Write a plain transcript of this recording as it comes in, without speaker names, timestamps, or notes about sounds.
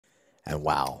And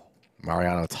wow,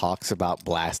 Mariano talks about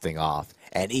blasting off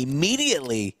and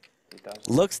immediately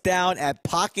looks down at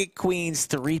pocket queens,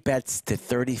 3 bets to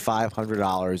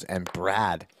 $3,500, and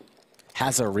Brad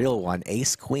has a real one.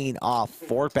 Ace queen off,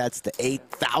 4 bets to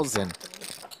 8,000.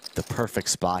 The perfect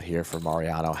spot here for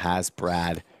Mariano has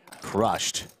Brad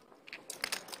crushed.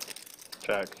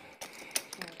 Check.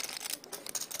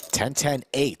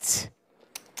 10-10-8.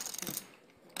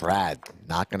 Brad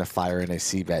not going to fire in a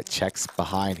C-bet. Checks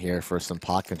behind here for some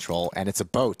pot control, and it's a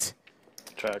boat.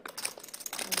 Check.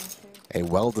 A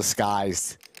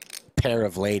well-disguised pair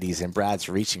of ladies, and Brad's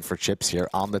reaching for chips here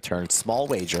on the turn. Small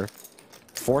wager,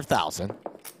 4,000.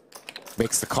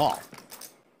 Makes the call.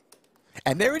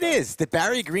 And there it is, the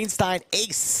Barry Greenstein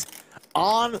ace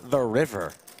on the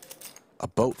river. A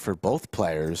boat for both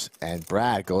players, and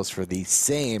Brad goes for the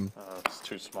same It's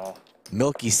too small.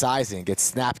 milky sizing, gets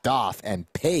snapped off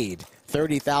and paid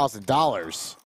 $30,000.